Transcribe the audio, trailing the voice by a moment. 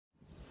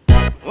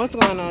What's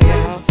going on,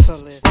 y'all? So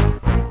listen.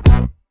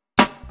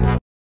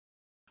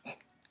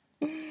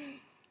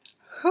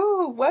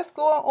 What's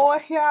going on,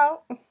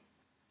 y'all?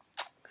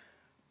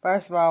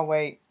 First of all,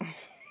 wait.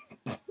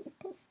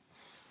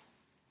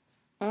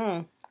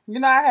 I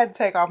had to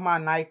take off my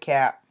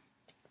nightcap.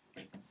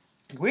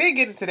 We'll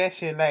get into that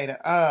shit later.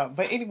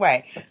 But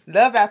anyway,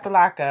 love after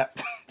lockup.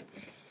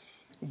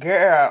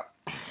 Girl,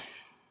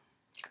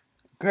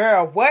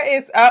 what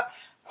is up?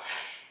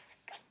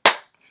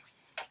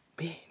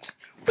 Bitch.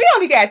 We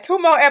only got 2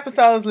 more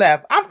episodes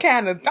left. I'm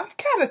kind of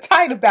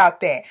tight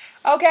about that.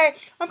 Okay,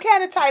 I'm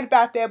kind of tight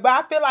about that. But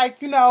I feel like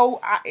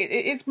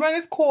it's run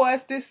its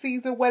course this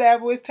season.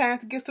 Whatever, it's time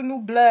to get some new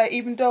blood.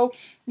 Even though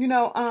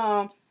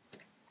oh,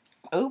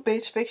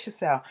 bitch, fix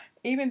yourself.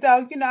 Even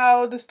though,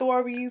 the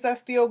stories are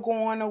still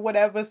going or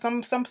whatever.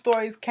 Some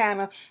stories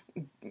kind of,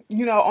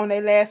 on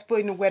their last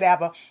footing or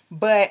whatever.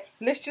 But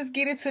let's just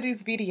get into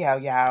this video,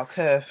 y'all,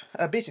 because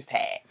a bitch is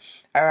tired.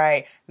 All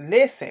right,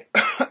 listen.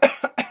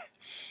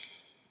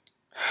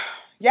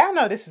 Y'all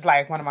know this is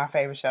like one of my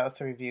favorite shows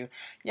to review.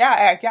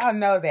 Y'all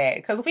know that.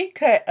 Because we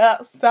cut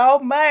up so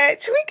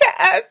much.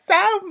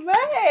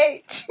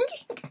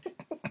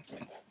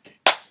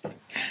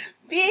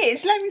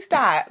 Bitch, let me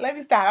stop.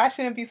 I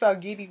shouldn't be so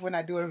giddy when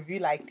I do a review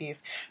like this.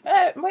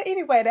 But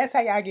anyway, that's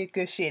how y'all get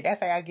good shit.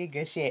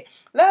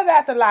 Love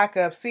After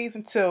Lockup,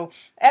 Season 2,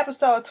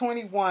 Episode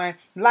 21,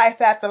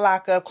 Life After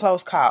Lockup,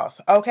 Close Calls.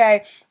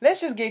 Okay?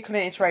 Let's just get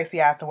Clint and Tracy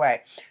out the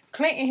way.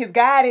 Clint and his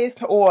goddess,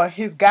 or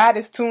his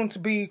goddess soon to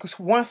be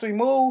once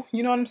removed.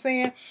 You know what I'm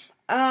saying?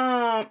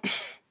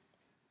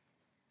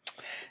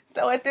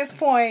 So at this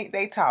point,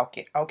 they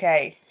talking,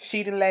 okay?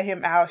 She done let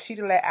him out. She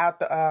done let out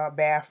the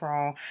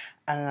bathroom.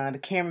 The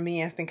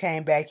cameraman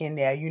came back in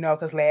there,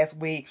 because last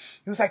week,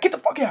 he was like, get the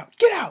fuck out.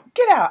 Get out.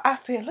 I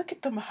said, look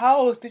at them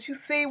hoes. Did you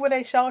see where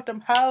they showed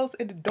them hoes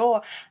in the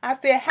door? I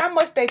said, how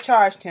much they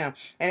charged him?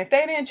 And if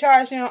they didn't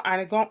charge him,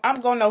 I'm going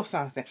to know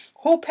something.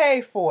 Who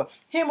paid for it?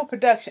 Him or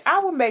production? I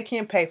would make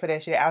him pay for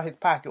that shit out his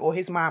pocket, or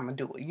his mama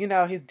do it.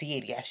 His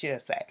daddy, I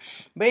should say.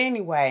 But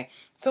anyway,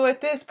 so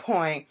at this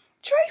point,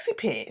 Tracy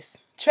pissed.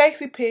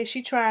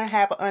 She trying to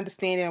have an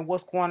understanding of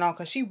what's going on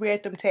because she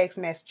read them text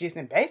messages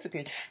and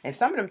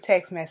some of them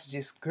text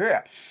messages,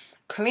 girl.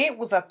 Clint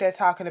was up there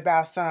talking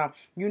about I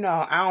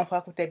don't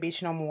fuck with that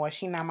bitch no more.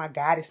 She not my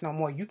goddess no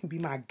more. You can be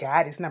my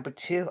goddess number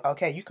 2.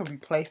 Okay, you can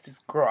replace this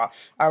girl.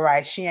 All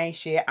right, she ain't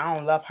shit. I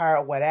don't love her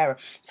or whatever.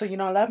 So you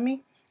don't love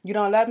me? You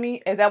don't love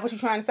me? Is that what you're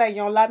trying to say? You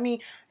don't love me?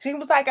 She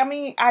was like,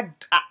 I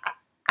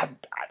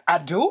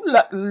do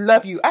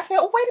love you. I said,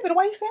 oh, wait a minute.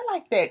 Why you say it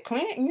like that,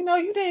 Clint?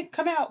 You didn't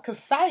come out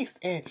concise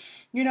and,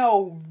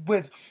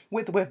 with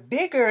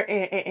vigor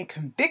and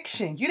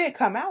conviction. You didn't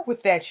come out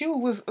with that. You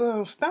was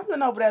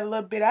stumbling over that a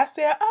little bit. I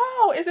said,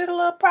 oh, is it a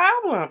little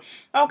problem?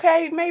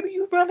 Okay, maybe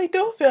you really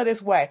do feel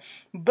this way.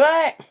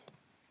 But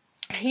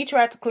he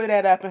tried to clear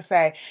that up and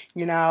say,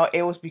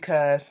 it was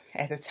because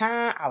at the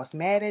time I was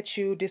mad at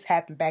you. This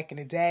happened back in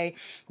the day.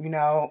 You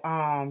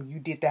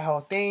did that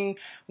whole thing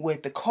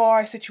with the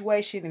car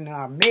situation and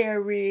our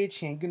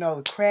marriage and, the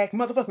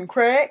motherfucking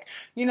crack,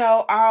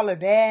 all of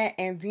that.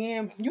 And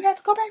then you had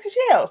to go back to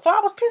jail. So I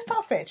was pissed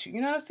off at you.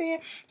 You know what I'm saying?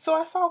 So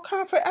I saw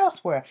comfort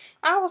elsewhere.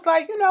 I was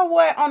like, you know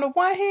what? On the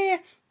one hand,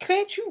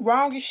 Clint, you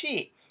wrong as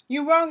shit.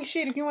 You wrong as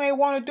shit if you ain't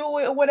want to do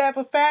it or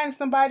whatever. Find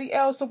somebody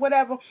else or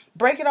whatever.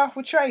 Break it off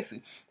with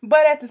Tracy.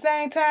 But at the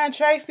same time,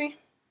 Tracy,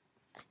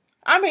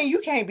 you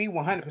can't be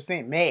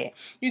 100% mad.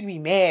 You can be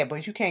mad,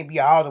 but you can't be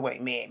all the way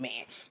mad.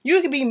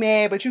 You can be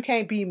mad, but you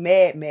can't be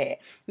mad.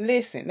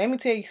 Listen, let me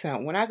tell you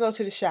something. When I go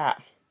to the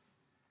shop,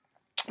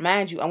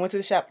 mind you, I went to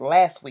the shop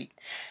last week.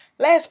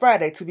 Last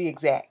Friday, to be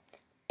exact.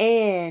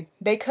 And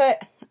they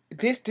cut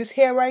this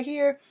hair right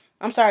here.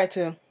 I'm sorry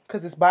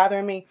because it's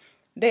bothering me.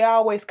 They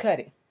always cut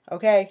it.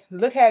 Okay,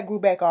 look how it grew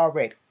back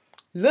already.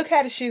 Look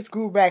how the shits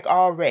grew back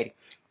already.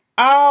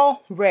 I'm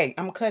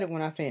gonna cut it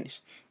when I finish.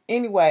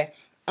 Anyway,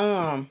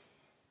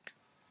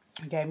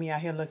 got me out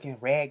here looking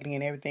raggedy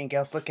and everything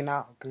else looking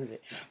all good.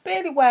 But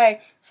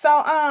anyway,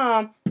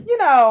 so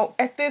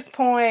at this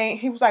point,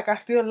 he was like, I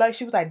still love you.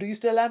 She was like, do you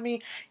still love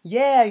me?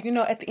 Yeah,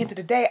 at the end of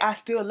the day, I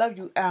still love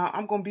you.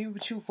 I'm gonna be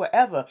with you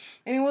forever.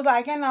 And he was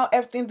like, at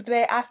the end of the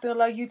day, I still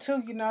love you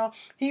too.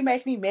 He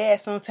makes me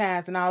mad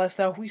sometimes and all that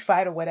stuff. We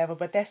fight or whatever,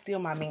 but that's still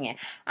my man.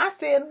 I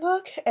said,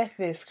 look at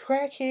this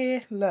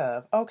crackhead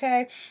love,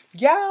 okay?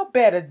 Y'all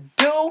better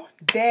do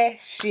that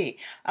shit,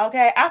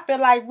 okay? I feel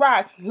like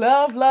rocks,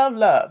 love,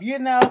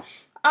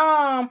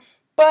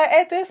 but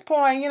at this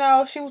point,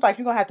 she was like,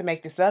 you're going to have to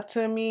make this up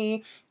to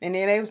me. And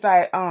then they was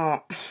like,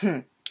 why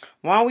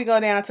don't we go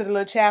down to the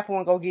little chapel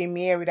and go get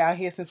married out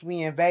here since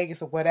we in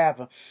Vegas or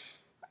whatever.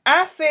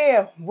 I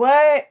said,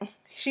 what?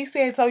 She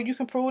said, so you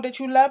can prove that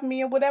you love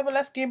me or whatever,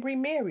 let's get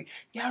remarried.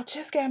 Y'all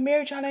just got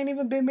married. Y'all ain't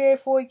even been married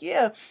for a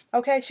year.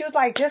 Okay, she was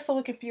like, just so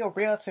it can feel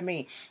real to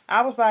me.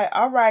 I was like,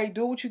 all right,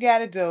 do what you got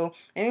to do.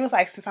 And he was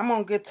like, since I'm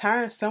on good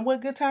terms,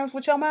 somewhat good terms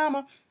with your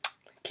mama,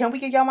 Can we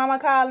get your mama a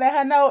call, let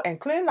her know? And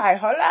Clint like,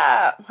 hold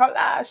up,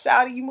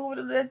 shawty, you moving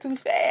a little too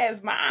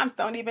fast. Moms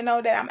don't even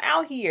know that I'm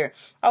out here.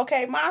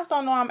 Okay, moms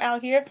don't know I'm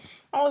out here.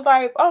 I was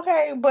like,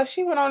 okay, but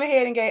she went on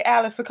ahead and gave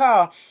Alice a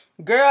call.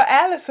 Girl,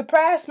 Alice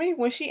surprised me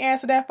when she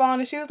answered that phone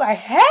and she was like,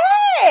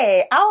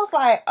 hey! I was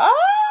like,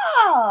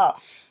 oh!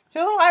 She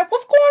was like,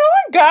 what's going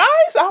on,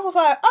 guys? I was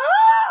like,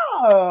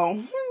 oh,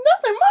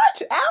 nothing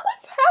much,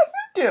 Alice.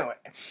 How you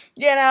doing?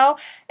 You know?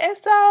 And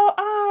so, it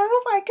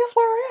was like, guess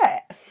where we're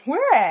at?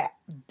 We're at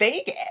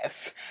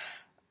Vegas.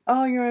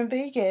 Oh, you're in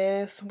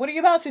Vegas. What are you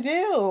about to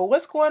do?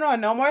 What's going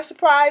on? No more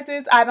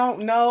surprises. I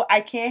don't know.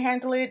 I can't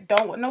handle it.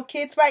 Don't want no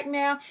kids right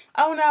now.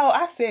 Oh, no.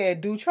 I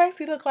said, do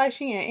Tracy look like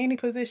she in any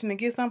position to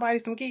give somebody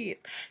some kids?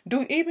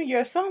 Do even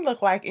your son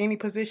look like any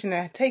position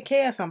to take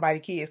care of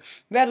somebody's kids,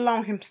 let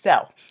alone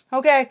himself?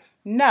 Okay?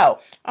 No.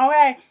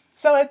 Okay?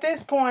 So at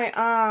this point,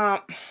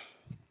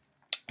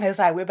 it's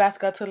like, we're about to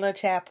go to the little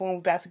chapel and we're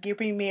about to get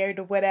remarried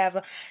or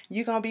whatever.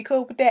 You gonna be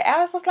cool with that?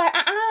 Alice was like,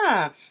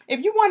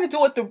 if you want to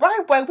do it the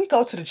right way, we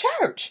go to the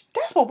church.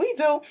 That's what we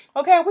do.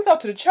 Okay, we go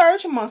to the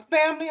church amongst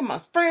family,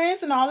 amongst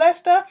friends and all that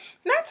stuff.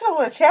 Not to a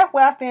little chapel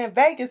out there in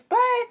Vegas, but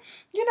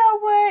you know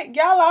what?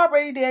 Y'all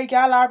already there.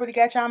 Y'all already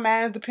got y'all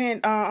minds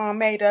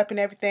made up and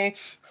everything.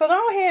 So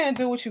go ahead and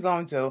do what you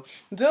gonna do.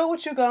 Do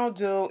what you gonna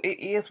do. It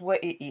is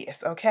what it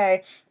is,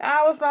 okay?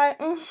 I was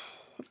like,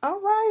 all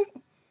right.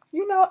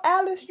 You know,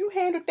 Alice, you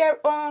handled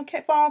that phone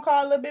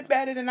call a little bit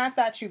better than I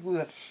thought you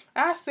would.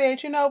 I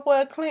said, you know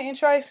what, Clint and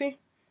Tracy?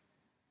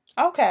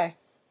 Okay,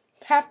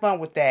 have fun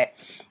with that.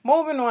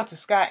 Moving on to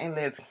Scott and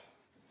Lizzie.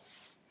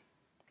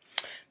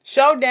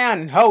 Show down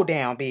and hold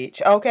down,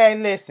 bitch. Okay,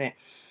 listen.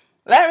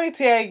 Let me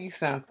tell you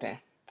something.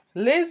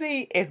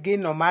 Lizzie is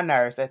getting on my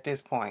nerves at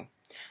this point.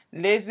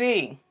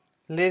 Lizzie,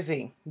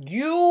 Lizzie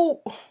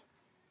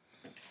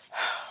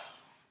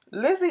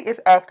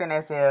is acting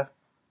as if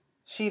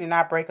she did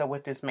not break up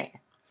with this man.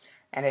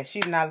 And that she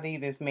did not leave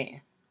this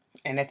man.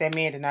 And that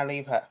man did not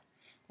leave her.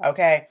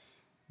 Okay?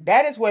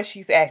 That is what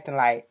she's acting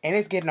like. And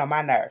it's getting on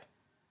my nerve.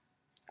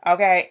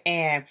 Okay?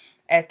 And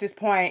at this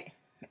point,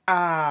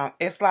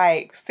 it's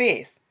like,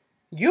 sis,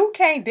 you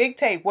can't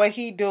dictate what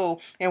he do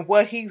and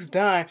what he's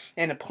done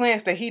and the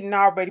plans that he done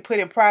already put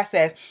in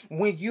process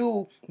when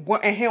you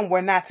and him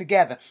were not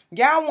together.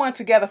 Y'all weren't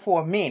together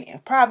for a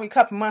minute, probably a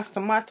couple months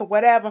or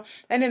whatever.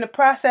 And in the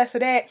process of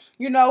that,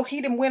 you know,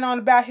 he done went on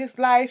about his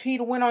life. He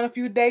done went on a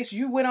few dates.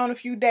 You went on a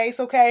few dates,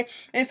 okay?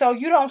 And so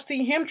you don't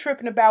see him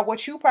tripping about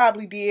what you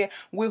probably did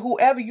with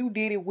whoever you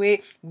did it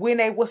with when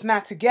they was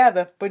not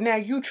together. But now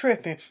you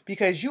tripping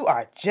because you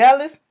are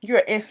jealous.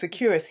 You're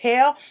insecure as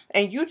hell.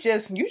 And you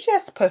just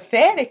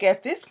pathetic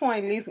at this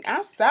point, Lizzie.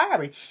 I'm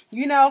sorry.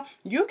 You know,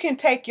 you can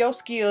take your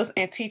skills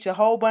and teach a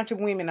whole bunch of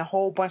women a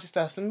whole bunch of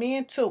stuff. Some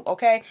men too,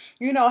 okay?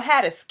 You know how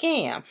to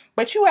scam.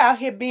 But you out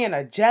here being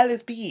a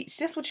jealous bitch.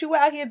 That's what you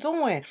out here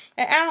doing.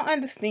 And I don't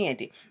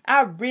understand it.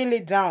 I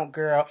really don't,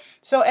 girl.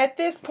 So at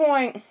this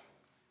point,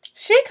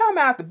 she come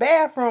out the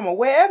bathroom or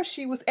wherever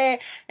she was at,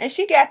 and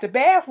she got the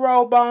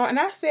bathrobe on, and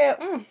I said,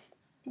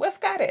 where's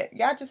Scott at?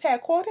 Y'all just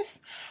had quarters?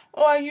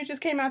 Or you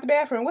just came out the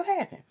bathroom? What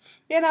happened?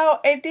 You know,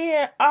 and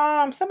then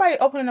somebody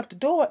opening up the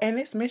door, and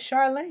it's Miss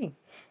Charlene.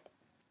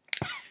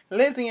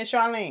 Lizzie and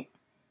Charlene.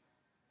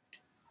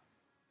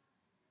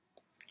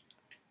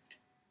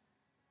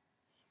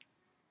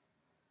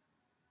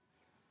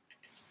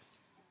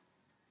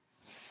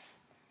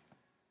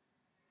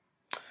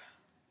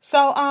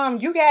 So,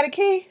 you got a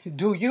key?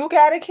 Do you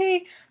got a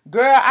key?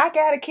 Girl, I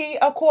got a key.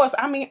 Of course.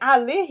 I mean, I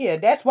live here.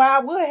 That's why I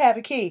would have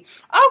a key.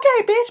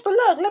 Okay, bitch, but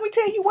look, let me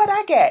tell you what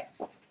I got.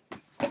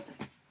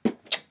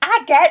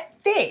 I got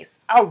this.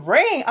 A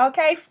ring,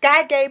 okay?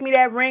 Scott gave me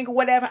that ring or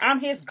whatever. I'm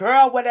his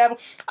girl, whatever.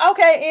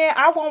 Okay, and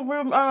I won't,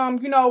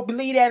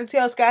 believe that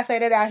until Scott say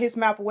that out his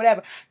mouth or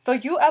whatever. So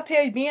you up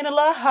here being a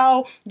little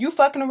hoe, you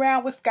fucking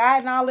around with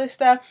Scott and all this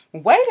stuff.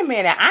 Wait a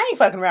minute, I ain't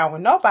fucking around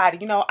with nobody.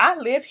 You know, I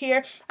live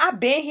here. I've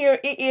been here.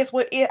 It is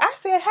what it is. I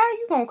said, how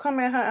you gonna come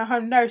in her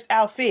nurse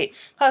outfit?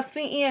 Her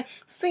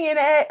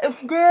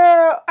CNA,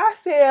 girl. I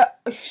said,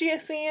 she a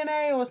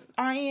CNA or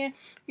RN?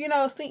 You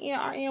know,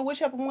 CNRN,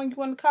 whichever one you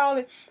want to call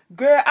it.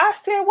 Girl, I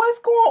said, what's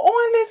going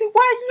on, Lizzie?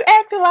 Why are you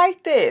acting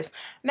like this?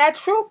 Now,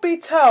 truth be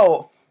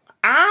told,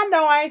 I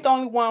know I ain't the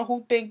only one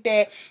who think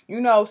that,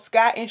 you know,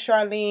 Scott and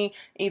Charlene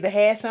either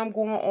had something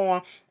going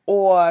on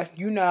or,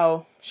 you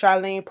know,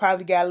 Charlene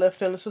probably got a little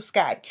feelings for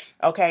Scotty.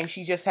 Okay,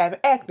 she just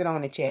haven't acted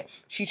on it yet.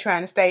 She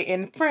trying to stay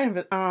in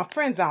the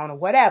friend zone or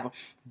whatever.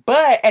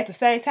 But at the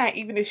same time,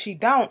 even if she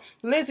don't,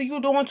 Lizzie,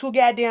 you doing too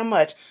goddamn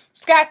much.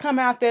 Scott come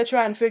out there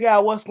trying to figure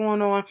out what's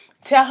going on.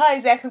 Tell her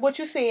exactly what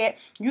you said.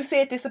 You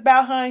said this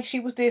about her and she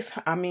was this.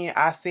 I mean,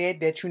 I said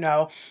that, you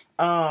know,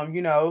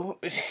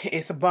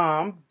 it's a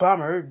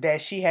bummer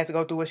that she had to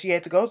go through what she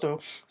had to go through.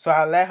 So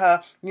I let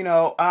her, you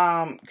know,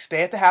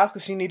 stay at the house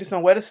because she needed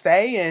somewhere to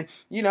stay. And,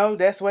 you know,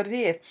 that's what it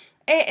is.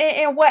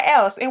 And what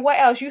else? And what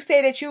else? You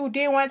said that you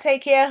didn't want to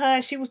take care of her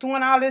and she was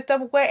doing all this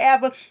stuff or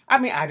whatever. I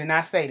mean, I did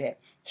not say that.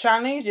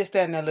 Charlene's just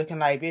standing there looking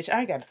like, bitch,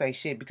 I ain't got to say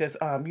shit because,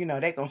 you know,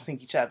 they gonna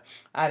sink each other.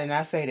 I did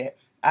not say that.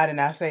 I did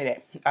not say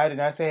that. I did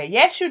not say that.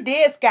 Yes, you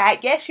did,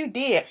 Scott. Yes, you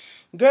did.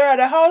 Girl,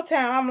 the whole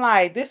time I'm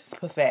like, this is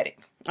pathetic.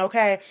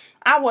 Okay?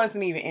 I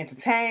wasn't even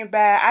entertained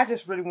by it. I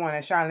just really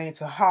wanted Charlene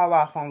to haul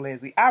off on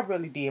Lizzie. I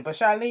really did. But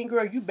Charlene,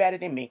 girl, you better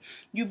than me.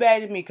 You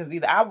better than me, because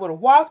either I would have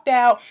walked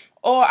out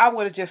or I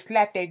would have just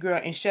slapped that girl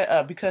and shut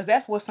up, because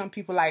that's what some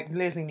people like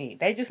Lizzie need.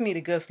 They just need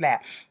a good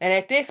slap. And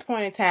at this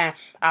point in time,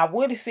 I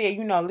would have said,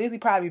 Lizzie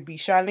probably beat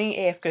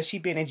Charlene ass because she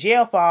been in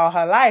jail for all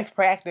her life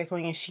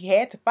practically, and she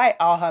had to fight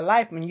all her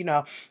life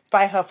and,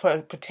 fight her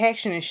for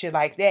protection and shit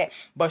like that.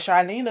 But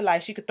Charlene looked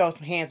like she could throw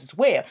some hands as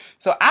well.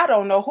 So I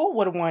don't know who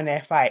would have won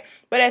that fight.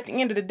 But at the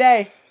end of the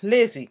day,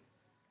 Lizzie,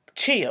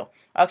 chill.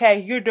 Okay,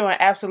 you're doing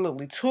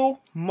absolutely too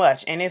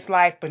much, and it's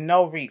like for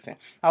no reason.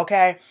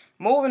 Okay,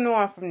 moving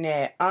on from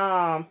that.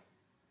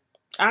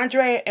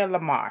 Andrea and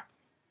Lamar.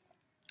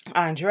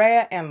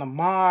 Andrea and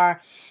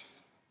Lamar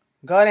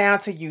go down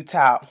to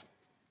Utah.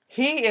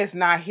 He is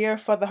not here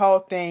for the whole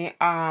thing.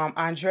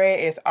 Andrea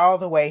is all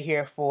the way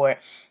here for it.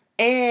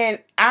 And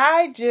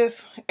am I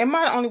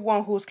the only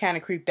one who's kind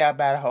of creeped out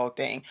by the whole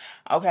thing?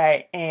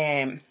 Okay,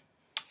 and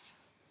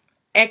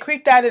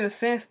creeped out in the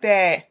sense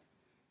that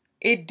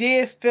it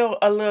did feel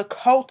a little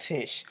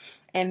cultish.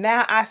 And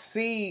now I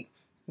see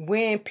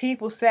when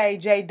people say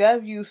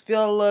JWs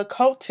feel a little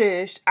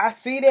cultish, I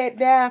see that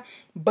now.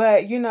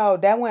 But,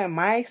 that wasn't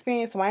my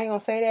experience, so I ain't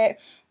going to say that.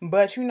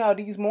 But,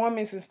 these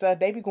Mormons and stuff,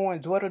 they be going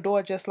door to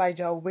door just like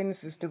Jehovah's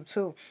Witnesses do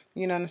too.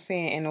 You know what I'm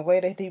saying? And the way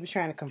that he was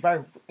trying to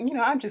convert,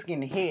 I'm just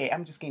getting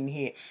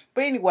ahead.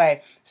 But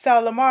anyway, so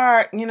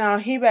Lamar,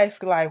 he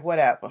basically like,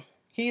 whatever.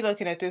 He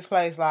looking at this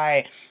place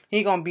like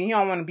he don't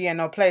want to be in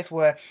no place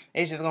where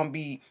it's just going to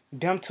be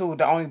them two,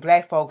 the only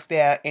black folks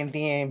there. And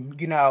then,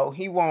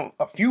 he want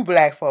a few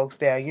black folks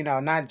there,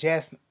 not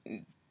just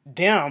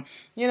them,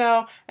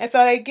 And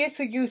so they get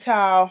to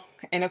Utah,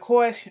 and of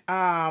course,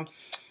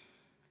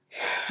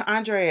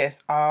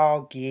 Andrea's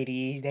all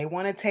giddy. They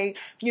want to take,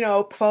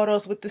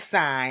 photos with the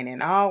sign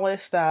and all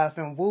this stuff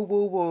and woo,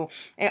 woo, woo.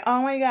 And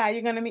oh my God,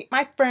 you're going to meet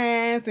my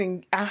friends.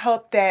 And I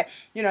hope that,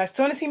 as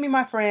soon as he meet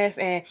my friends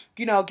and,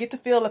 get the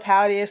feel of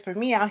how it is for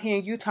me out here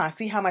in Utah and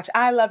see how much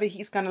I love it,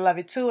 he's going to love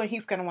it too. And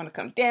he's going to want to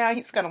come down.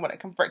 He's going to want to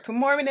convert to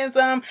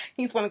Mormonism.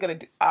 He's going to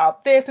do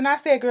all this. And I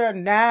said, girl,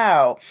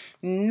 no,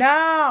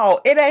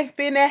 it ain't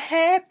finna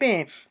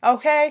happen.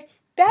 Okay?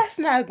 That's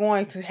not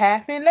going to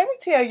happen. Let me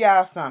tell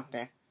y'all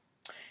something.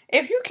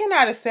 If you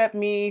cannot accept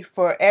me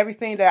for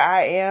everything that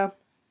I am,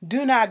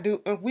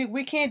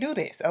 we can't do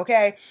this,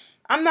 okay?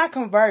 I'm not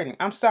converting.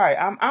 I'm sorry.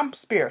 I'm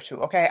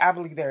spiritual, okay? I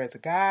believe there is a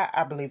God.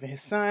 I believe in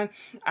his son.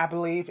 I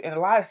believe in a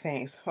lot of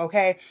things,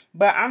 okay?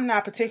 But I'm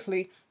not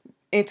particularly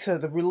into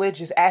the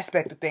religious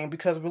aspect of things,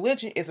 because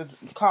religion is a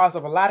cause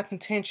of a lot of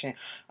contention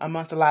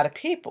amongst a lot of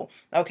people,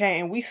 okay?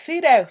 And we see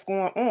that's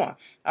going on,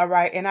 all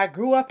right? And I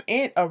grew up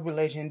in a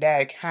religion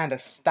that kind of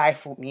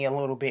stifled me a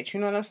little bit, you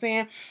know what I'm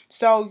saying?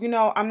 So,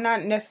 I'm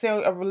not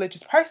necessarily a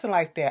religious person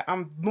like that.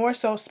 I'm more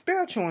so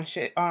spiritual and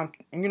shit,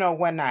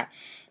 whatnot.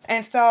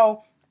 And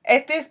so,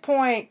 at this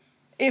point,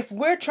 if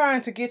we're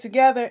trying to get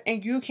together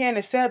and you can't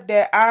accept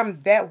that I'm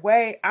that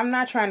way, I'm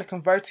not trying to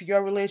convert to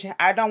your religion.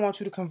 I don't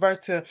want you to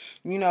convert to,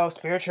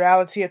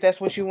 spirituality if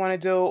that's what you want to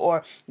do.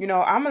 Or,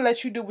 I'm going to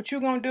let you do what you're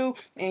going to do,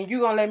 and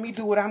you're going to let me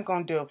do what I'm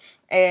going to do.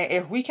 And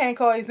if we can't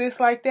coexist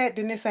like that,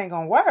 then this ain't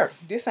going to work.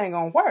 This ain't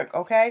going to work,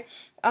 okay?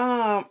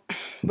 But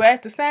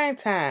at the same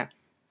time,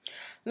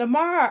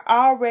 Lamar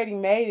already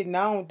made it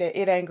known that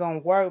it ain't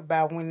going to work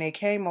by when they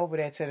came over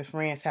there to the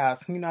friend's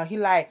house. He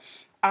like,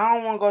 I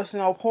don't want to go to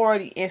no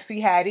party and see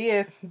how it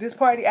is. This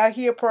party out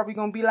here probably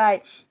going to be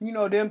like,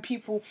 them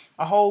people,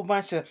 a whole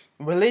bunch of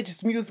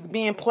religious music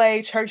being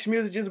played, church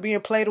music just being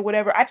played or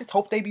whatever. I just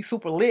hope they be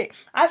super lit.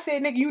 I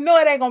said, nigga,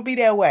 it ain't going to be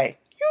that way.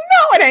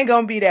 It ain't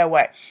going to be that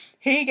way.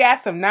 He got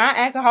some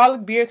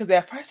non-alcoholic beer, because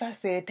at first I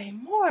said, they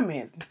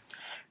Mormons.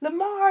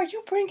 Lamar,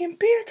 you bringing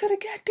beer to the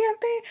goddamn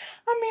thing?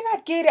 I mean,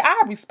 I get it.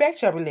 I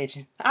respect your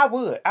religion. I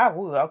would,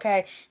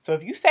 okay? So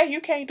if you say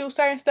you can't do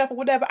certain stuff or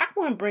whatever, I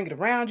wouldn't bring it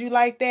around you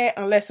like that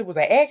unless it was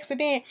an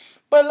accident.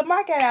 But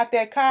Lamar got out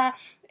that car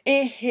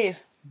in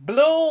his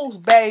blues,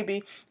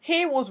 baby.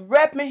 He was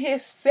repping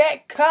his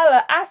set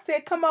color. I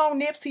said, come on,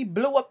 Nips. He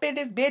blew up in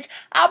this bitch.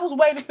 I was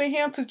waiting for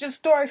him to just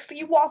start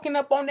walking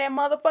up on that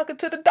motherfucker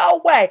to the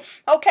doorway.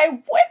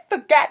 Okay, with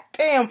the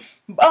goddamn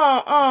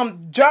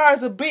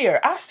jars of beer.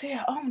 I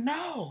said, oh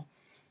no.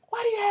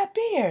 Why do you have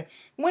beer?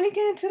 When he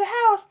get into the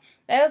house,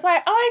 they was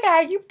like, oh my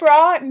God, you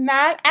brought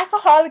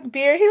non-alcoholic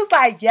beer. He was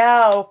like,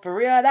 yo, for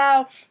real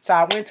though. So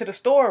I went to the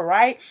store,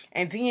 right?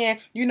 And then,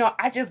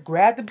 I just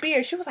grabbed the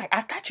beer. She was like,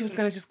 I thought you was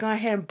going to just go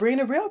ahead and bring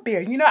the real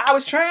beer. I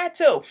was trying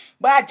to,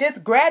 but I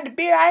just grabbed the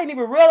beer. I didn't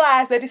even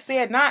realize that it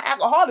said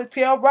non-alcoholic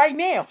till right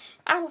now.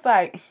 I was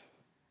like,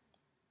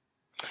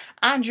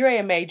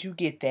 Andrea made you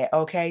get that,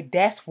 okay?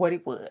 That's what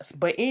it was.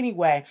 But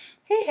anyway,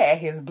 he had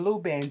his blue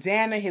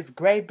bandana, his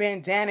gray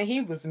bandana. He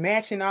was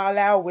matching all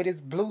out with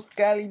his blue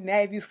Scully,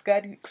 navy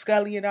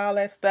Scully and all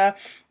that stuff.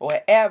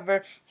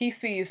 Whatever. He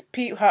sees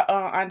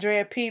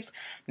Andrea peeps.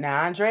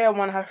 Now, Andrea,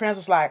 one of her friends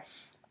was like,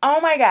 Oh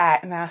my God.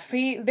 Now,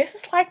 see, this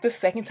is like the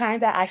second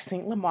time that I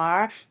seen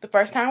Lamar. The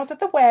first time was at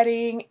the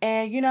wedding,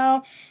 and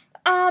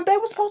they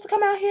were supposed to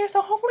come out here,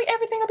 so hopefully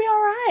everything will be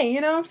all right.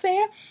 You know what I'm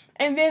saying?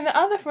 And then the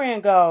other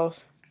friend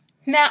goes,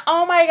 now,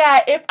 oh my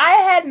God, if I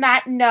had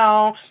not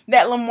known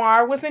that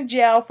Lamar was in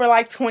jail for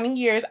like 20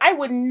 years, I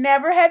would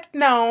never have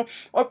known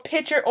or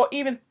pictured or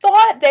even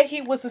thought that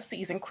he was a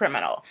seasoned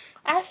criminal.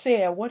 I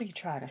said, what are you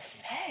trying to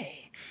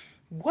say?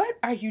 What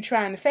are you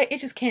trying to say? It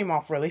just came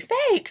off really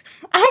fake.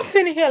 I'm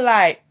sitting here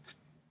like,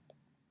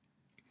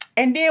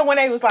 and then when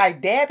they was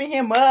like dabbing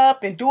him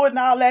up and doing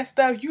all that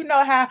stuff, you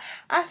know how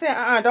I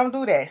said, don't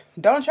do that.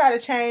 Don't try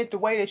to change the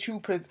way that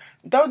you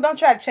don't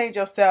try to change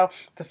yourself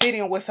to fit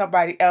in with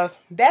somebody else.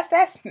 That's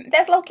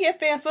low key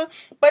offensive.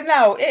 But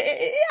no,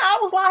 I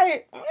was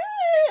like,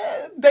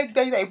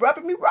 they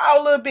rubbing me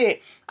raw a little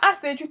bit. I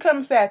said, you come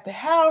inside the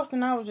house,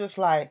 and I was just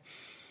like,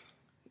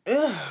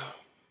 ugh,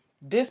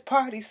 this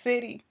party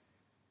city.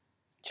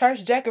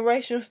 Church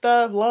decoration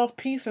stuff, love,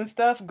 peace and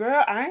stuff.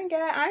 Girl, I ain't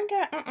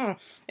got,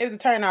 It was a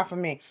turn off for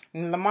me.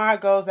 And Lamar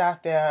goes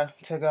out there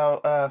to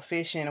go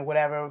fishing or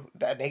whatever.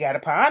 They got a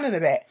pond in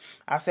the back.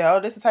 I said, oh,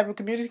 this is the type of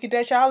community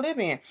that y'all live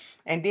in.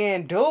 And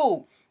then,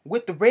 dude,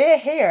 with the red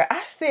hair,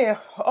 I said,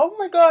 oh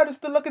my God, it's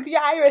the look of the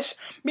Irish.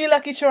 Me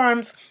Lucky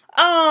Charms.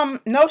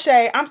 No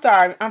shade. I'm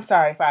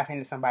sorry if I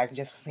offended somebody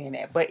just for saying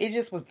that. But it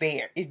just was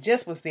there. It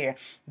just was there.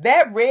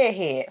 That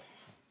redhead.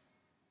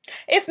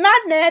 It's not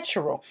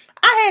natural.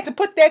 I had to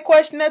put that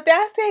question up there.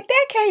 I said,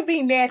 that can't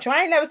be natural.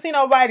 I ain't never seen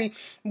nobody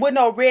with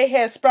no red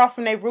hair sprout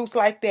from their roots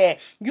like that.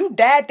 You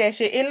dyed that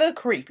shit. It looked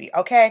creepy,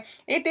 okay?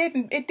 It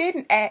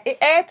didn't add, it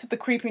added to the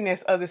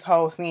creepiness of this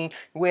whole scene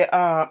with,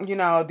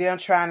 them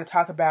trying to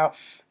talk about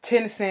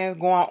Tennyson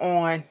going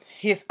on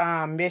his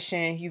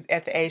mission. He's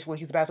at the age where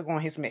he's about to go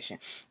on his mission.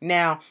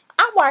 Now,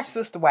 I watched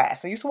Sister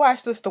Wives. I used to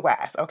watch Sister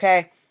Wives,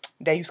 okay?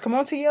 They used to come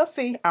on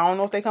TLC. I don't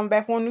know if they come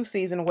back for a new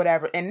season or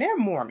whatever. And they're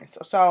Mormons.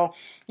 So,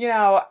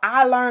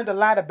 I learned a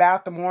lot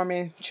about the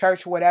Mormon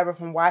church or whatever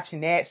from watching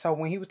that. So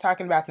when he was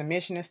talking about the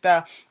mission and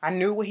stuff, I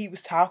knew what he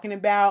was talking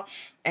about.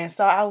 And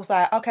so I was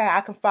like, okay,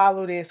 I can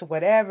follow this or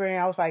whatever.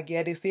 And I was like,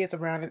 yeah, this is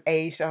around the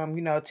age,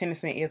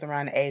 Tennyson is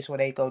around the age where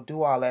they go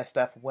do all that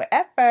stuff or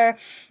whatever.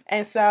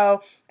 And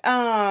so,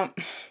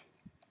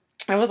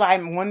 it was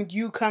like, when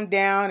you come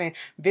down and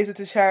visit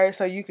the church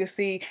so you can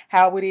see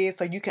how it is,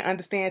 so you can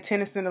understand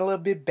Tennyson a little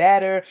bit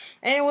better.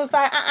 And it was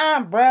like,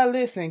 bruh,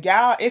 listen,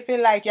 y'all, it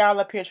feel like y'all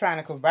up here trying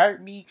to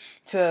convert me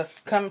to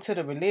come to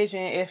the religion.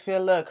 It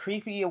feel a little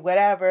creepy or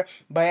whatever.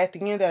 But at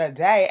the end of the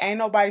day, ain't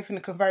nobody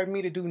finna convert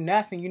me to do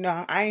nothing.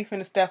 I ain't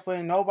finna step foot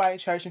in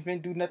nobody's church and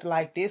finna do nothing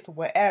like this or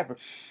whatever.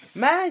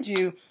 Mind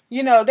you,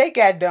 they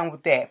got done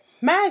with that.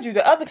 Mind you,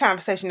 the other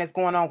conversation that's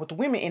going on with the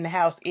women in the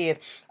house is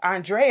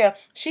Andrea,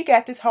 she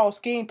got this whole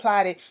scheme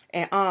plotted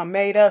and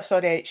made up so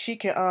that she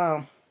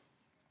can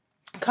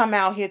come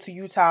out here to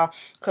Utah,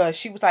 because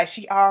she was like,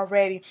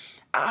 I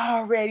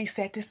already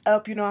set this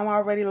up, I'm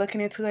already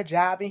looking into a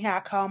job in here. I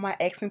called my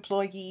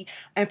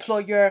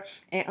employer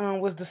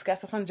and was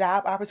discussing some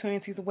job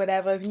opportunities or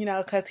whatever,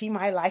 because he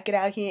might like it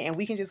out here and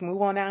we can just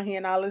move on out here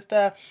and all this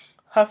stuff.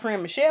 Her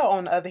friend Michelle,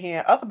 on the other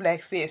hand, other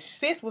black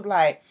sis was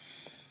like,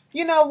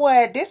 you know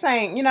what? This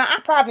ain't, I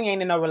probably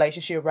ain't in no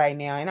relationship right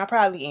now. And I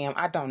probably am.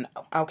 I don't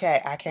know.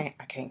 Okay. I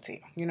can't tell.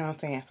 You know what I'm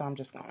saying? So I'm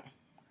just going to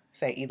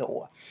say either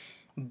or.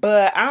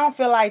 But I don't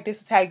feel like this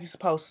is how you're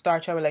supposed to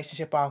start your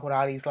relationship off, with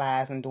all these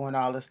lies and doing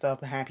all this stuff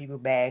behind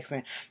people's backs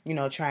and,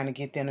 trying to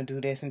get them to do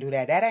this and do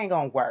that. That ain't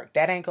going to work.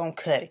 That ain't going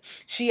to cut it.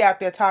 She out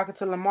there talking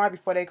to Lamar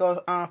before they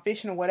go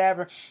fishing or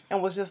whatever,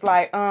 and was just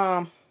like,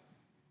 how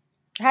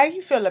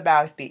you feel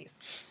about this?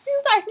 He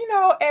was like,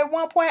 at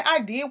one point I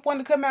did want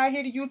to come out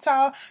here to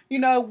Utah,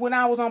 when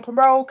I was on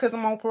parole, because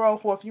I'm on parole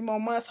for a few more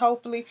months,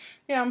 hopefully,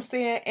 you know what I'm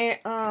saying?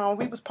 And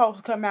we was supposed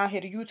to come out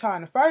here to Utah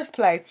in the first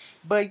place,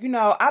 but,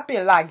 I've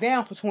been locked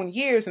down for 20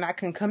 years and I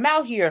couldn't come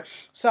out here.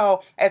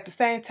 So at the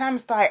same time,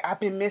 it's like I've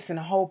been missing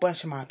a whole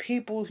bunch of my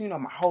people,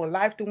 my whole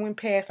life that went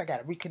past. I got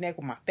to reconnect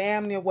with my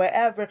family or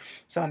whatever.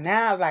 So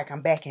now, like,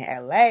 I'm back in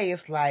LA.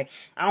 It's like,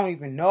 I don't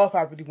even know if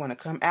I really want to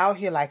come out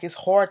here. Like, it's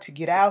hard to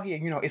get out here.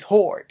 It's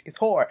hard. It's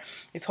hard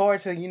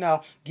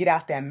to, get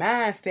out that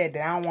mindset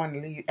that I don't want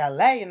to leave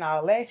LA and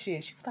all that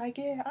shit. She was like,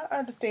 yeah, I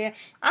understand.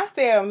 I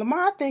said,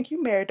 Lamar, I think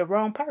you married the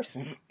wrong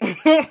person.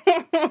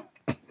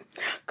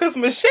 Because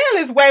Michelle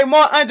is way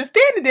more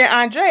understanding than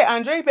Andre.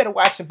 Andre better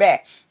watch your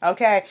back,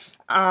 okay?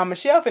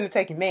 Michelle finna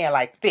take your man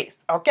like this,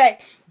 okay?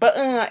 But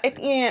at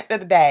the end of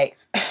the day,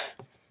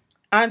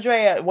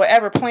 Andrea,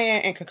 whatever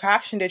plan and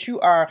concoction that you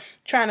are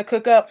trying to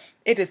cook up,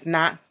 it is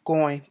not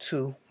going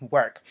to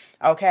work.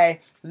 Okay?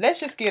 Let's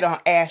just get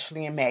on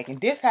Ashley and Megan.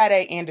 This how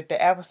they ended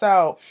the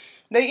episode.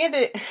 They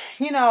ended,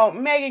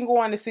 Megan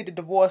going to see the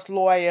divorce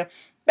lawyer.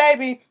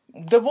 Baby,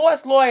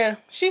 divorce lawyer,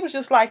 she was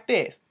just like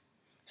this.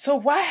 So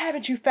why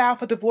haven't you filed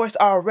for divorce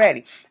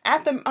already?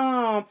 After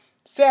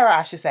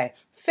Sarah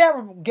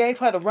gave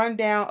her the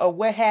rundown of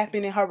what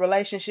happened in her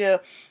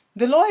relationship,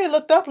 the lawyer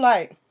looked up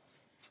like,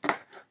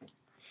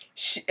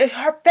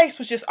 her face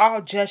was just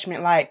all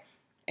judgment, like,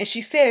 and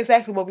she said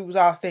exactly what we was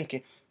all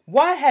thinking.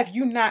 Why have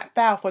you not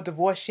filed for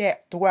divorce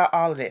yet throughout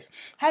all of this?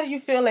 How do you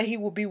feel that he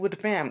will be with the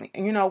family,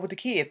 with the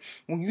kids?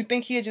 When you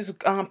think he'll just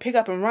pick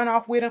up and run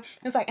off with him,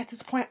 it's like, at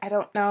this point, I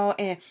don't know.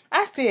 And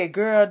I said,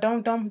 girl,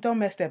 don't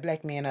mess that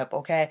black man up,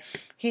 okay?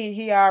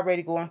 He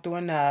already going through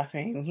enough,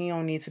 and he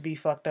don't need to be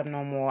fucked up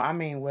no more. I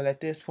mean, well, at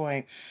this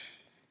point,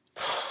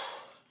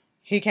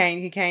 he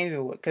can't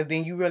do it, because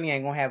then you really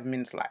ain't gonna have him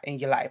in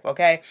your life,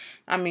 okay?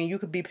 I mean, you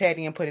could be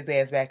petty and put his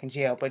ass back in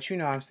jail, but you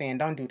know what I'm saying,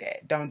 don't do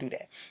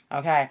that,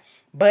 okay?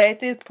 But at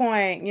this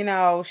point,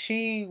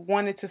 she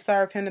wanted to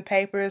serve him the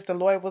papers. The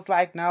lawyer was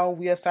like, no,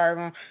 we'll serve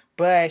him.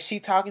 But she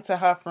talking to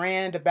her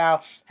friend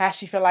about how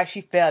she felt like she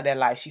failed that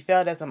life. She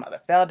failed as a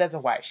mother, failed as a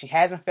wife. She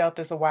hasn't felt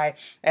as a wife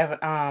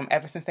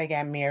ever since they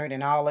got married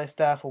and all that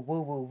stuff. Woo,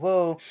 woo,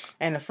 woo.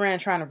 And the friend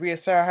trying to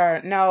reassure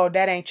her, no,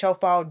 that ain't your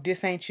fault.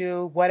 This ain't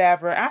you,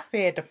 whatever. I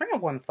said, the friend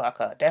want to fuck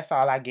her. That's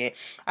all I get.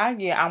 I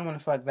want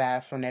to fuck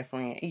vibes from that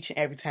friend each and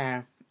every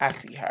time I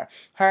see her.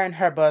 Her and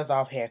her buzz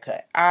off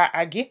haircut.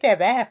 I get that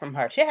vibe from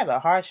her. She has a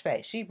harsh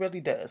face. She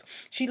really does.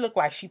 She look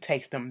like she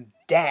takes them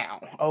down,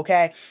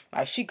 okay?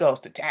 Like she goes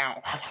to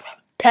town.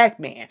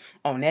 Pac-Man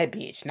on that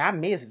bitch. Not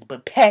Mrs.,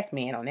 but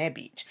Pac-Man on that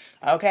bitch.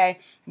 Okay?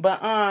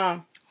 But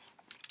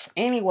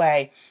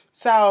anyway,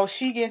 so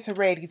she gets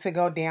ready to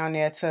go down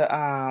there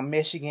to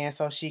Michigan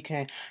so she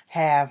can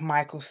have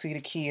Michael see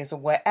the kids or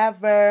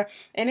whatever.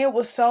 And it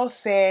was so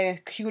sad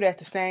and cute at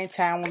the same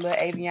time when little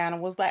Aviana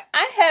was like,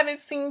 I haven't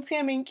seen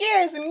Tim in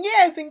years and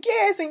years and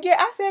years and years.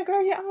 I said,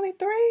 girl, you're only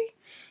 3.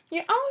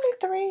 You're only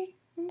 3.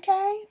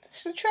 Okay?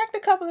 Subtract a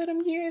couple of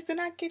them years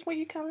and I get where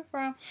you're coming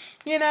from.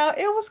 It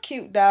was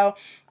cute though.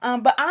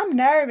 But I'm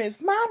nervous.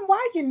 Mom, why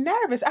are you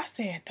nervous? I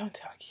said, don't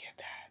tell kids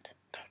that.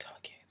 Don't tell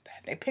kids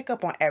that. They pick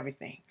up on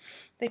everything.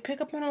 They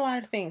pick up on a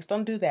lot of things.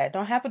 Don't do that.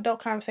 Don't have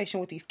adult conversation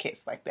with these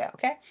kids like that,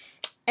 okay?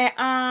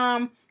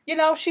 And,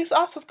 she's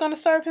also going to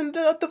serve him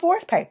the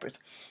divorce papers.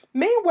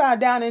 Meanwhile,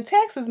 down in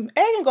Texas,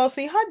 Megan go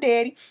see her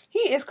daddy.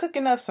 He is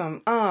cooking up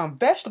some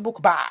vegetable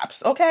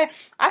kebabs, okay?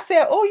 I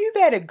said, oh, you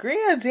better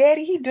grill,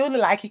 daddy. He do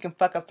look like he can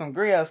fuck up some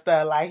grill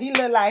stuff. Like, he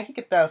look like he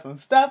could throw some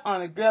stuff on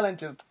the grill and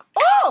just,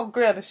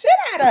 grill the shit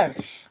out of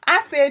it.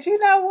 I said, you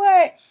know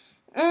what?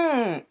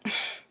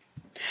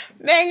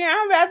 Megan,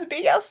 I'm about to be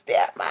your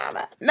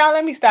stepmama. No,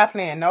 let me stop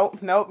playing. Nope,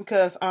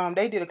 because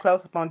they did a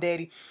close-up on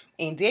Daddy,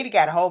 and Daddy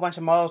got a whole bunch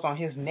of moles on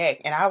his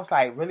neck, and I was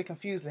like really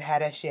confused at how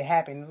that shit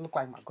happened. It looked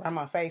like my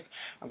grandma's face.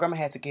 My grandma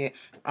had to get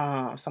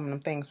some of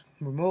them things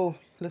removed.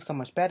 It looks so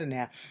much better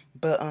now.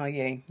 But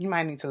yeah, you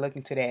might need to look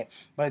into that.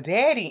 But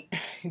Daddy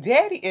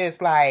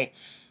is like,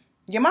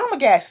 your mama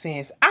got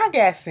sense. I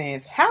got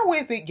sense. How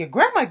is it your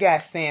grandma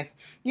got sense?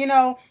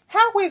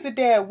 How is it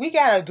that we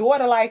got a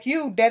daughter like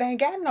you that ain't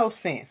got no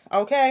sense,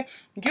 okay?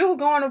 You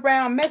going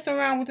around messing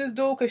around with this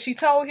dude because she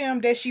told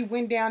him that she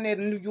went down there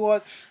to New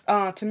York,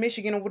 to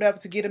Michigan or whatever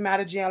to get him out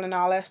of jail and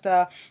all that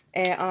stuff.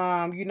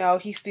 And,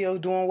 he's still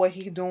doing what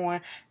he's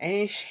doing.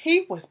 And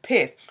he was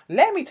pissed.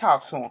 Let me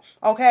talk to him,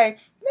 okay?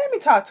 Let me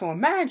talk to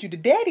him. Mind you, the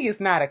daddy is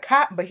not a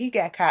cop, but he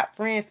got cop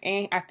friends,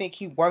 and I think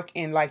he worked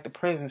in like the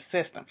prison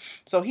system.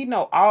 So he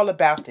know all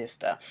about this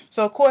stuff.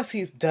 So of course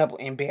he's double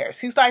embarrassed.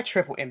 He's like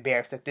triple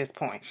embarrassed at this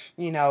point.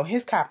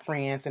 His cop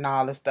friends and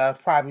all this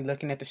stuff probably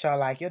looking at the show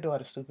like, your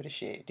daughter's stupid as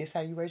shit. This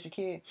how you raise your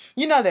kid?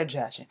 They're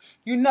judging.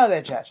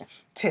 They're judging.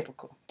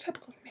 Typical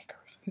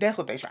niggers. That's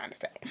what they're trying to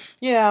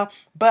say.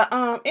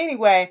 But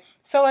anyway,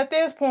 so at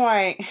this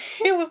point,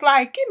 he was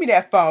like, give me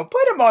that phone.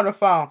 Put him on the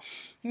phone.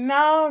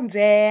 No,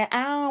 Dad,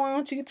 I don't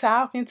want you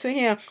talking to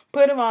him.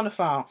 Put him on the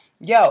phone.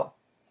 Yo,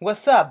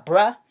 what's up,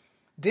 bruh?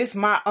 This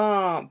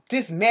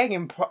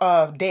Megan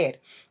dad,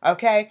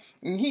 okay?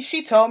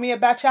 She told me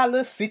about y'all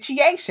little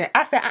situation.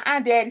 I said,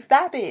 Daddy,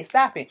 stop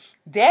it.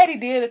 Daddy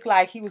did look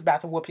like he was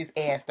about to whoop his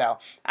ass, though.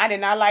 I did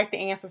not like the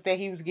answers that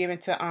he was giving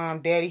to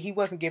Daddy. He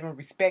wasn't giving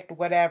respect or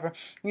whatever.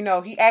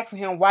 He asking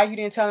him, why you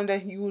didn't tell him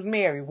that you was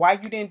married? Why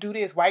you didn't do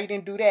this? Why you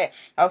didn't do that?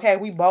 Okay,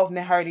 we both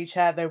hurt each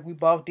other. We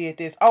both did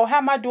this. Oh,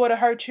 how my daughter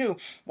hurt you?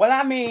 Well,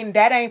 I mean,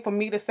 that ain't for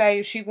me to say.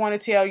 If she want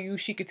to tell you,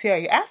 she could tell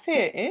you. I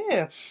said,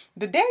 ew.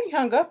 The daddy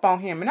hung up on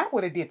him, and I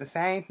would have did the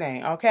same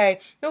thing,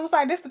 okay? It was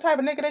like, this the type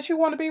of nigga that you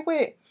want to be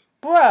with?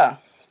 Bruh,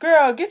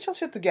 girl, get your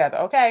shit together,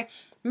 okay?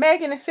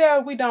 Megan and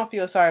Sarah, we don't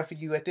feel sorry for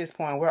you at this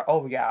point. We're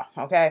over y'all,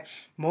 okay?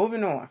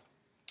 Moving on.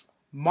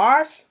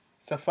 Marcelino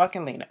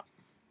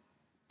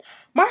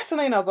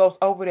goes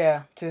over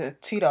there to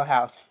Tito's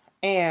house,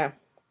 and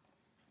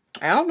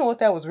I don't know if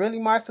that was really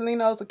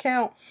Marcelino's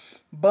account,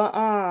 but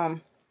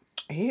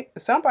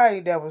somebody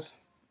that was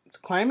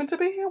claiming to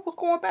be him was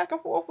going back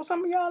and forth with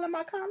some of y'all in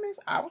my comments.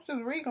 I was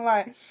just reading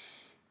like,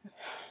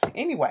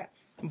 anyway,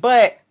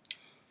 but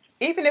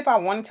even if I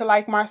wanted to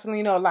like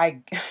Marcelino,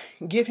 like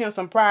give him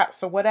some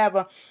props or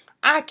whatever,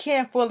 I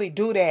can't fully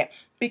do that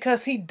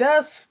because he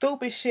does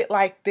stupid shit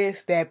like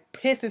this that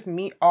pisses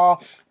me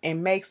off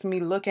and makes me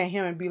look at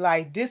him and be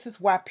like, this is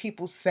why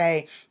people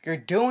say you're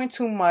doing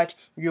too much,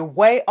 you're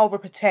way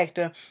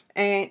overprotective,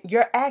 and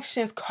your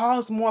actions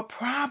cause more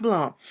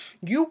problem.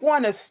 You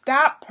want to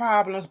stop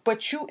problems,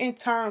 but you in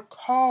turn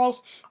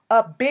cause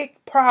a big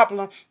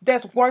problem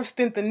that's worse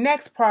than the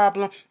next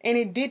problem, and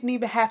it didn't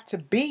even have to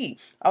be,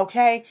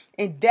 okay?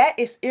 And that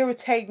is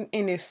irritating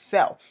in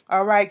itself,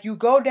 all right? You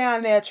go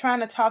down there trying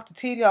to talk to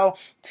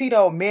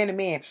Tito man to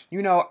man.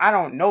 You know, I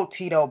don't know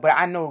Tito, but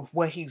I know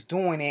what he's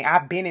doing, and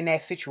I've been in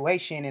that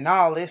situation and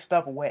all this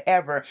stuff or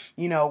whatever,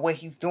 you know, what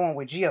he's doing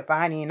with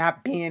Giovanni, and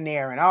I've been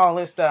there and all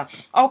this stuff.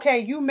 Okay,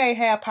 you may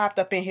have popped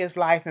up in his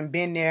life and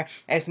been there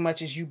as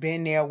much as you've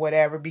been there or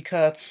whatever,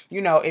 because,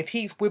 you know, if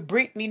he's with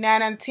Brittany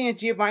 9 out of 10,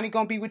 Giovanni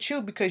gonna be with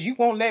you because you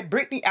won't let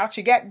Brittany out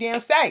your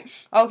goddamn sight.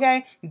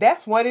 Okay,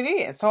 that's what it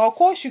is. So of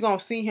course you're gonna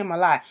see him a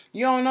lot.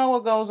 You don't know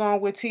what goes on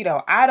with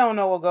Tito. I don't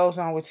know what goes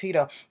on with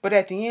Tito. But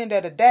at the end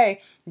of the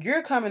day,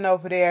 you're coming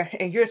over there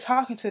and you're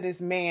talking to this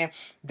man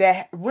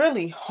that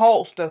really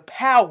holds the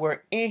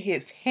power in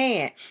his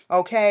hand,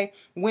 okay,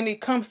 when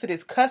it comes to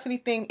this custody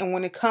thing and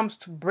when it comes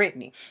to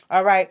Brittany,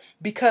 all right,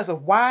 because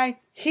of why?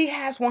 He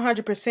has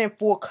 100%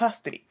 full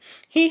custody.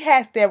 He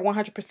has that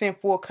 100%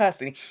 full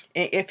custody.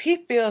 And if he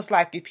feels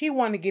like, if he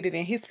want to get it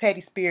in his petty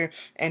spirit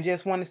and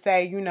just want to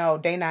say, you know,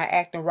 they not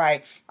acting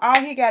right, all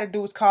he got to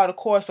do is call the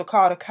courts or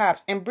call the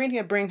cops, and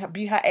Brittany will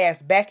be her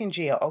ass back in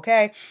jail,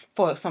 okay,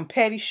 for some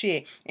petty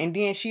shit. And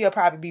then she'll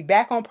probably be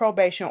back on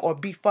probation or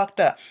be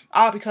fucked up.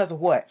 All because of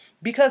what?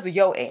 Because of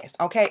your ass,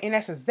 okay? And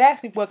that's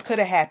exactly what could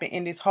have happened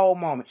in this whole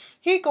moment.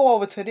 He go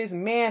over to this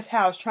man's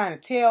house trying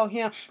to tell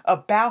him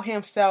about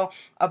himself,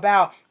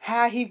 about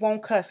how he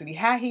want custody,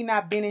 how he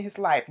not been in his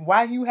life,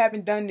 why you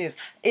haven't done this.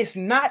 It's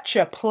not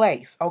your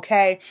place,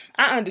 okay?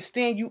 I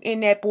understand you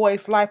in that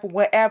boy's life or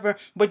whatever,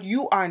 but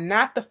you are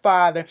not the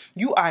father.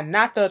 You are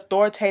not the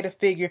authoritative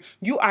figure.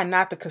 You are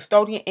not the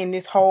custodian in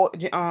this whole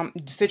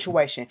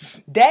situation.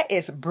 That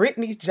is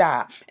Brittany's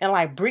job. And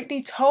like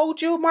Brittany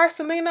told you,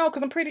 Marcelino,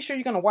 because I'm pretty sure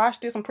you're going to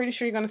watch this. I'm pretty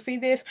sure you're going to see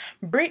this.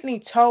 Brittany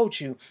told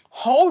you,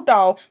 hold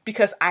on,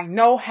 because I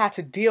know how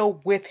to deal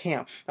with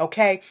him,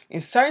 okay?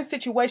 In certain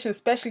situations,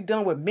 especially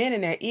dealing with men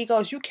and their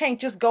egos, you can't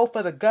just go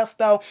for the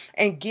gusto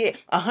and get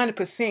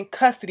 100%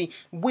 custody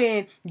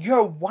when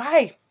your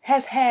wife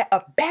has had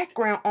a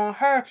background on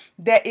her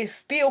that is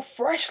still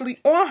freshly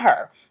on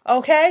her,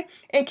 okay?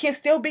 And can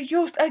still be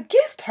used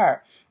against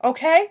her,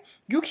 okay?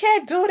 You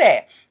can't do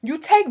that. You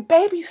take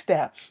baby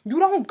steps. You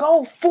don't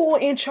go full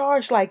in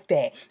charge like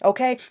that,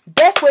 okay?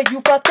 That's where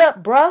you fucked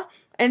up, bruh.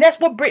 And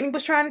that's what Brittany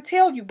was trying to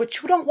tell you, but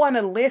you don't want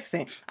to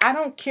listen. I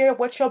don't care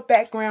what your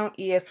background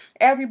is.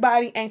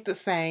 Everybody ain't the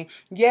same.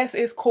 Yes,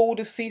 it's cool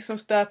to see some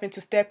stuff and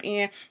to step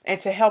in and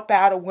to help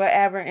out or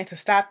whatever and to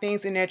stop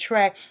things in their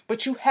track,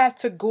 but you have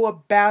to go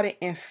about it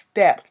in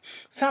steps.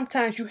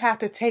 Sometimes you have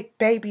to take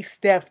baby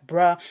steps,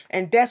 bruh,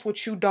 and that's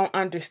what you don't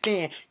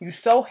understand. You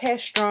so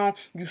headstrong,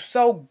 you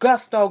so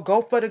gusto,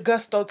 go for the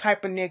gusto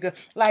type of nigga.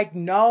 Like,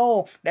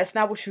 no, that's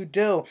not what you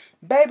do.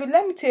 Baby,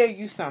 let me tell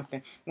you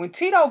something. When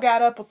Tito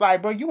got up, was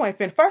like, bro, you ain't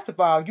finna. First of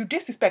all, you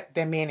disrespected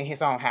that man in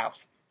his own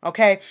house.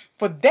 Okay?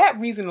 For that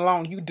reason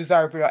alone, you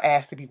deserve your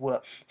ass to be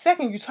whooped.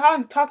 Second, you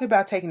talking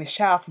about taking the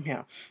child from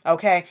him.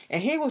 Okay?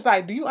 And he was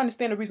like, do you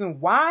understand the reason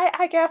why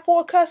I got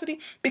full custody?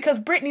 Because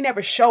Brittany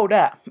never showed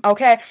up.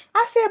 Okay?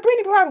 I said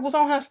Brittany probably was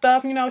on her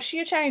stuff. You know, she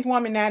a changed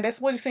woman now.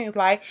 That's what it seems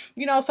like.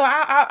 You know, so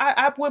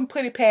I wouldn't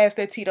put it past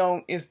that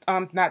Tito is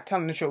not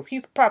telling the truth.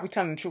 He's probably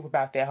telling the truth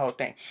about that whole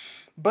thing.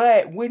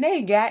 But when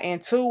they got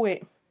into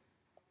it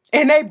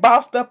and they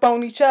bossed up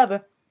on each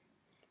other,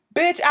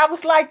 bitch, I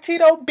was like,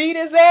 Tito, beat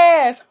his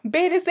ass.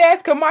 Beat his ass,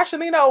 because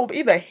Marcelino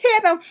either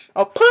hit him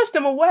or pushed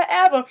him or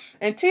whatever.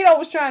 And Tito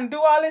was trying to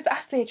do all this. I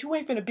said, you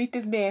ain't finna beat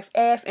this man's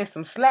ass in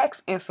some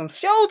slacks and some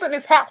shoes in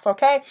his house,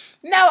 okay?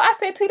 No, I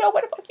said, Tito,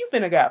 where the fuck you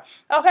finna go?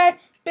 Okay?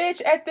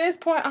 Bitch, at this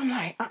point, I'm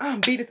like,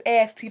 beat his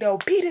ass, Tito.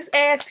 Beat his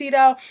ass,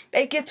 Tito.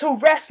 They get to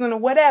wrestling or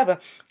whatever.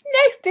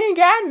 Next thing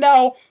I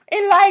know,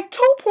 in like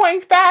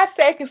 2.5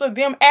 seconds of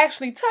them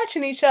actually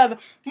touching each other,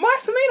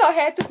 Marcelino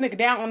had this nigga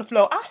down on the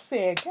floor. I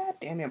said, God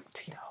damn it,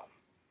 Tito.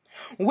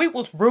 We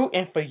was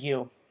rooting for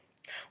you.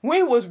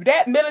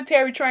 That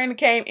military trainer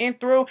came in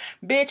through,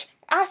 bitch.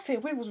 I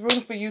said, we was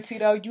rooting for you,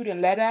 Tito. You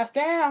didn't let us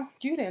down.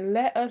 You didn't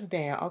let us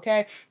down,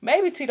 okay?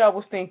 Maybe Tito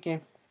was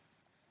thinking,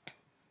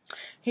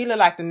 he looked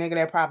like the nigga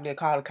that probably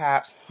called the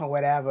cops or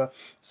whatever.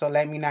 So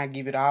let me not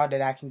give it all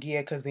that I can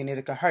give, because then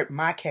it could hurt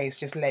my case.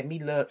 Just let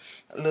me look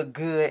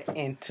good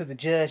into the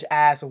judge's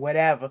eyes or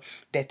whatever,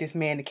 that this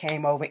man that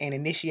came over and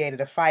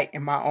initiated a fight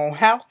in my own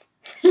house.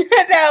 You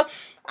know,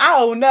 I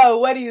don't know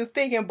what he was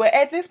thinking, but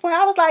at this point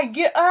I was like,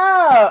 get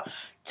up.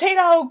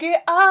 Tito,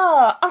 get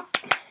up.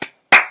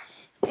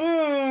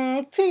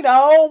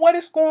 Tito, what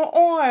is going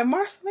on?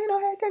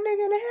 Marcelino had that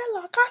nigga in the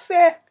headlock. I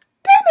said,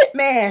 damn it,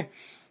 man.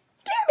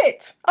 Damn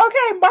it.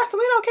 Okay,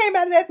 Marcelino came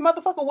out of that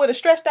motherfucker with a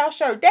stretched out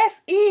shirt.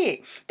 That's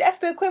it. That's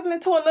the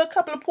equivalent to a little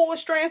couple of pulled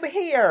strands of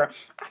hair.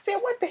 I said,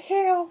 what the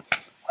hell?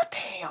 What the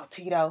hell,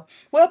 Tito?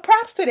 Well,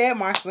 props to that,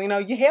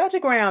 Marcelino. You held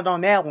your ground on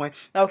that one,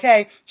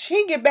 okay?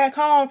 She get back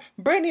home.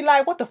 Brittany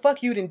like, what the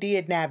fuck you done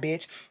did now,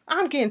 bitch?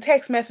 I'm getting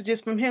text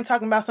messages from him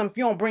talking about something. If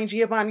you don't bring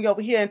Giovanni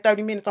over here in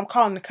 30 minutes, I'm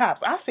calling the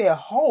cops. I said,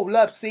 hold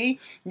up,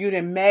 see? You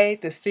done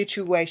made the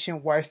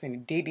situation worse than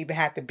it didn't even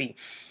have to be.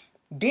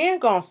 Then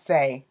gonna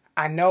say,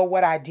 I know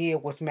what I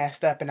did was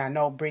messed up and I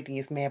know Brittany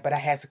is mad, but I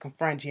had to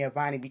confront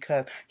Giovanni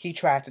because he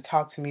tried to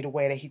talk to me the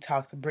way that he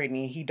talked to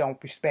Brittany and he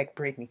don't respect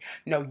Brittany.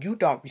 No, you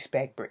don't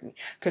respect Brittany.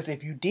 Because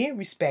if you did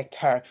respect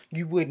her,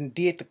 you wouldn't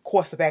did the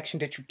course of action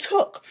that you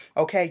took,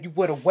 okay? You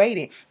would have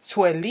waited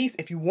to at least,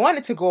 if you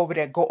wanted to go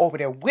over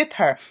there with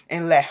her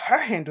and let her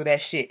handle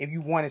that shit. If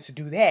you wanted to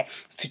do that,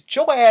 sit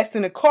your ass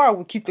in the car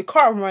and keep the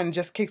car running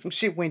just in case some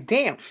shit went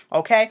down,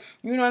 okay?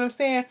 You know what I'm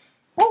saying?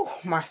 Woo,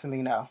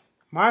 Marcelino.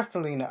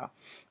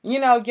 You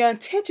know, your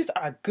intentions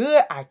are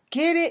good. I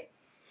get it.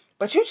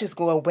 But you just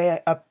go away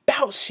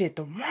about shit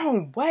the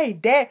wrong way.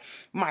 That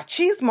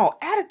machismo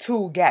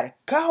attitude gotta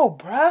go,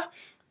 bruh.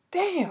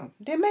 Damn.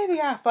 Then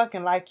maybe I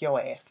fucking like your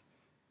ass.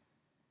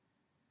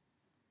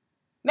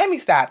 Let me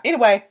stop.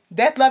 Anyway,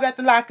 that's Love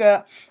After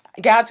Lockup.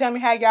 Y'all tell me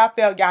how y'all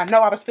felt. Y'all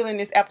know I was feeling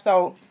this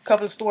episode. A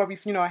couple of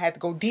stories, you know, I had to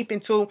go deep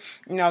into.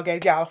 You know,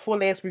 gave y'all a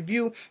full ass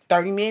review.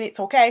 30 minutes,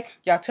 okay?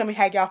 Y'all tell me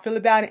how y'all feel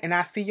about it. And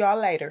I'll see y'all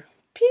later.